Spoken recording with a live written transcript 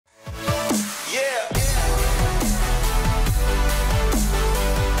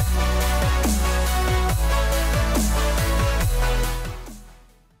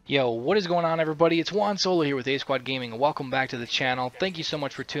Yo, what is going on, everybody? It's Juan Solo here with ASQD Gaming, and welcome back to the channel. Thank you so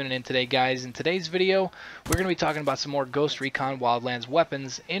much for tuning in today, guys. In today's video, we're going to be talking about some more Ghost Recon Wildlands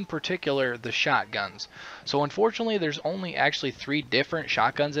weapons, in particular the shotguns. So unfortunately, there's only actually 3 different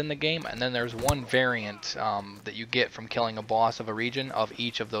shotguns in the game, and then there's one variant that you get from killing a boss of a region of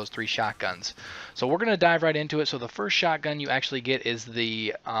each of those 3 shotguns. So we're going to dive right into it. So the first shotgun you actually get is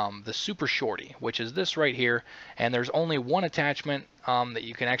the Super Shorty, which is this right here, and there's only one attachment that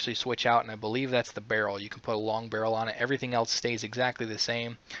you can actually switch out, and I believe that's the barrel. You can put a long barrel on it. Everything else stays exactly the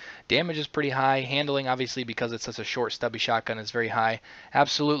same. Damage is pretty high. Handling, obviously, because it's such a short, stubby shotgun, is very high.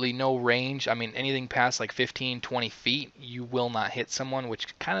 Absolutely no range. I mean, anything past like 15, 20 feet, you will not hit someone,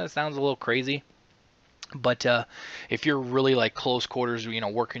 which kind of sounds a little crazy. But if you're really like close quarters, you know,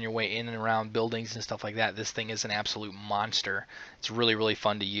 working your way in and around buildings and stuff like that, this thing is an absolute monster. It's really, really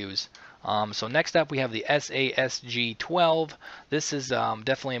fun to use. So next up we have the ASQD. This is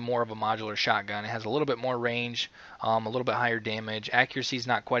definitely more of a modular shotgun. It has a little bit more range, a little bit higher damage. Accuracy is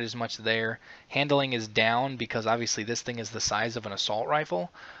not quite as much there. Handling is down because obviously this thing is the size of an assault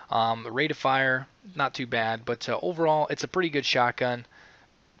rifle. The rate of fire, not too bad, but overall it's a pretty good shotgun.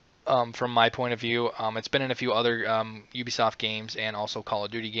 From my point of view. It's been in a few other Ubisoft games and also Call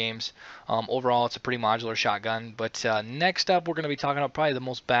of Duty games. Overall, it's a pretty modular shotgun. But next up, we're going to be talking about probably the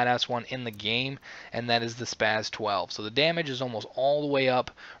most badass one in the game, and that is the SPAS-12. So the damage is almost all the way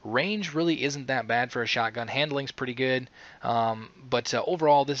up. Range really isn't that bad for a shotgun. Handling's pretty good. But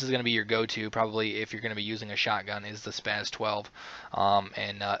overall, this is going to be your go-to probably if you're going to be using a shotgun, is the SPAS-12.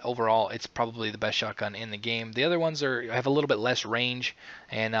 Overall, it's probably the best shotgun in the game. The other ones have a little bit less range,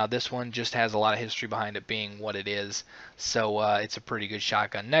 and this one just has a lot of history behind it being what it is, so it's a pretty good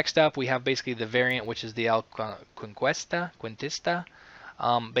shotgun. Next up, we have basically the variant, which is the Quintista,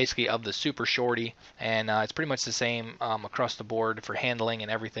 basically of the Super Shorty, and it's pretty much the same across the board for handling and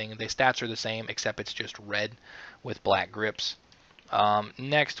everything. The stats are the same, except it's just red with black grips.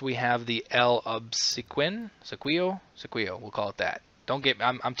 Next, we have the Sequio, we'll call it that. Don't get,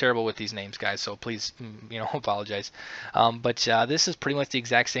 I'm terrible with these names, guys, so please, apologize. But this is pretty much the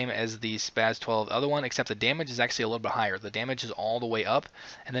exact same as the SPAS-12 other one, except the damage is actually a little bit higher. The damage is all the way up,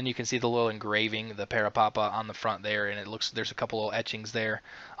 and then you can see the little engraving, the Parapapa on the front there, and it looks, there's a couple little etchings there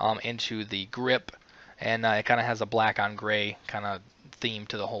into the grip, and it kind of has a black on gray kind of theme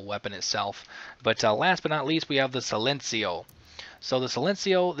to the whole weapon itself. But last but not least, we have the Silencio. So the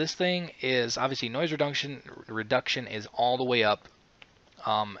Silencio, this thing is obviously noise reduction is all the way up.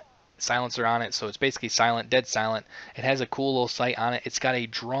 Silencer on it, so it's basically silent, dead silent. It has a cool little sight on it. It's got a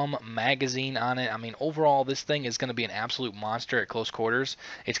drum magazine on it. I mean, overall, this thing is going to be an absolute monster at close quarters.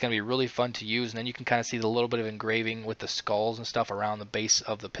 It's going to be really fun to use, and then you can kind of see the little bit of engraving with the skulls and stuff around the base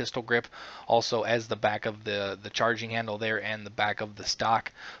of the pistol grip, also as the back of the charging handle there and the back of the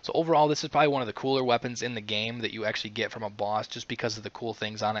stock. So overall, this is probably one of the cooler weapons in the game that you actually get from a boss, just because of the cool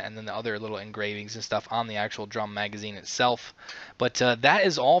things on it, and then the other little engravings and stuff on the actual drum magazine itself. But that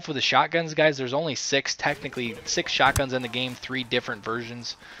is all for the shotguns, guys. There's only technically six shotguns in the game, 3 different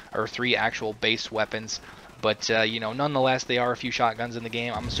versions, or 3 actual base weapons. But nonetheless, they are a few shotguns in the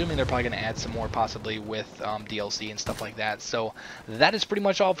game. I'm assuming they're probably going to add some more, possibly with DLC and stuff like that. So that is pretty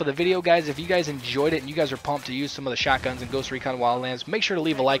much all for the video, guys. If you guys enjoyed it and you guys are pumped to use some of the shotguns in Ghost Recon Wildlands, make sure to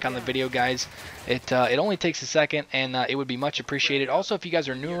leave a like on the video, guys. It only takes a second, and it would be much appreciated. Also, if you guys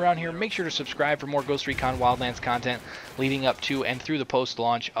are new around here, make sure to subscribe for more Ghost Recon Wildlands content leading up to and through the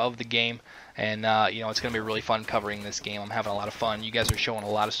post-launch of the game. And, it's going to be really fun covering this game. I'm having a lot of fun. You guys are showing a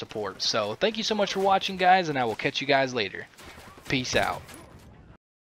lot of support. So thank you so much for watching, guys, and I will catch you guys later. Peace out.